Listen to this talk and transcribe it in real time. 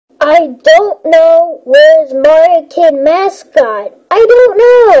I don't know where's MarioKid mascot. I don't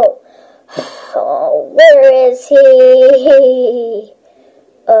know. Oh, where is he?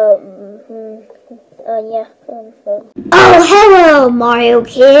 Yeah. Oh, hello,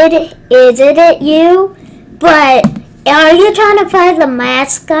 MarioKid. Isn't it you? But are you trying to find the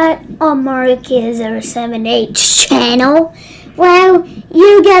mascot on MarioKid 078 channel? Well,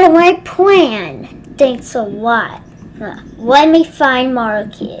 you got a right plan. Thanks a lot. Let me find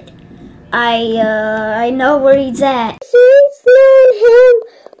MarioKid. I know where he's at. He's not him.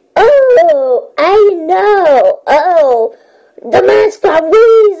 Oh, I know. Oh, the mascot.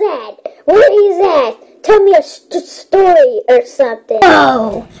 Where he's at? Where he's at? Tell me a story or something.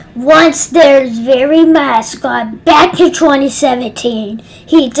 Oh, once there's very mascot back in 2017,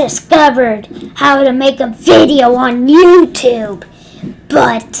 he discovered how to make a video on YouTube,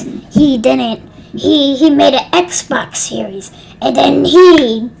 but he didn't. He made an Xbox series, and then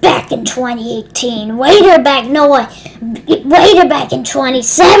back in 2018, later back in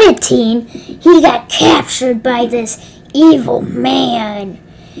 2017, he got captured by this evil man.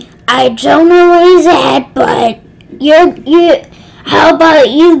 I don't know where he's at, but how about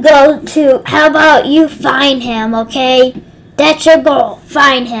you find him, okay? That's your goal.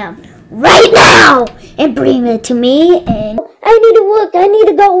 Find him right now and bring it to me. And I need to look. I need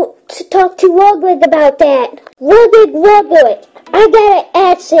to go to talk to Ruglig about that. Ruglig. I got an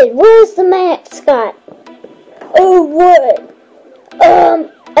acid. Where's the mascot? Oh, what?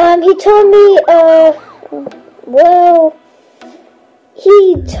 He told me, well,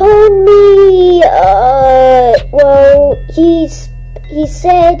 he told me, he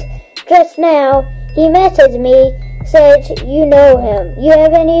said just now, he messaged me, said you know him. You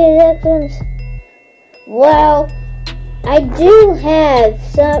have any suggestions? Well, I do have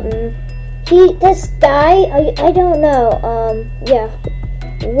something. This guy, I don't know, yeah.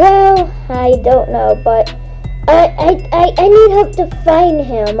 Well, I don't know, but I need help to find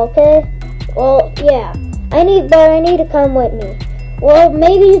him, okay? Well, yeah. I need to come with me. Well,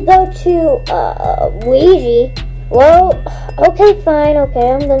 maybe you go to, Ouija. Well, okay, fine,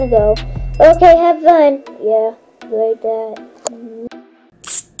 okay, I'm gonna go. Okay, have fun. Yeah, like that.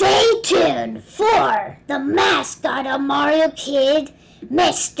 stay tuned for the mascot of MarioKid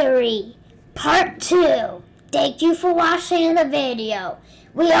Mystery Part 2. Thank you for watching the video.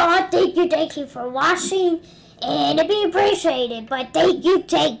 We all thank you for watching, and it'd be appreciated, but thank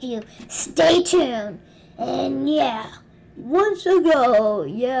you. Stay tuned. And yeah, once ago,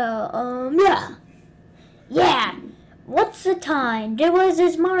 what's the time? There was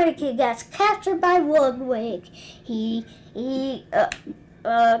this MarioKid that's captured by Ludwig.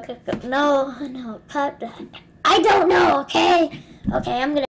 No, cut that. I don't know, okay? Okay, I'm gonna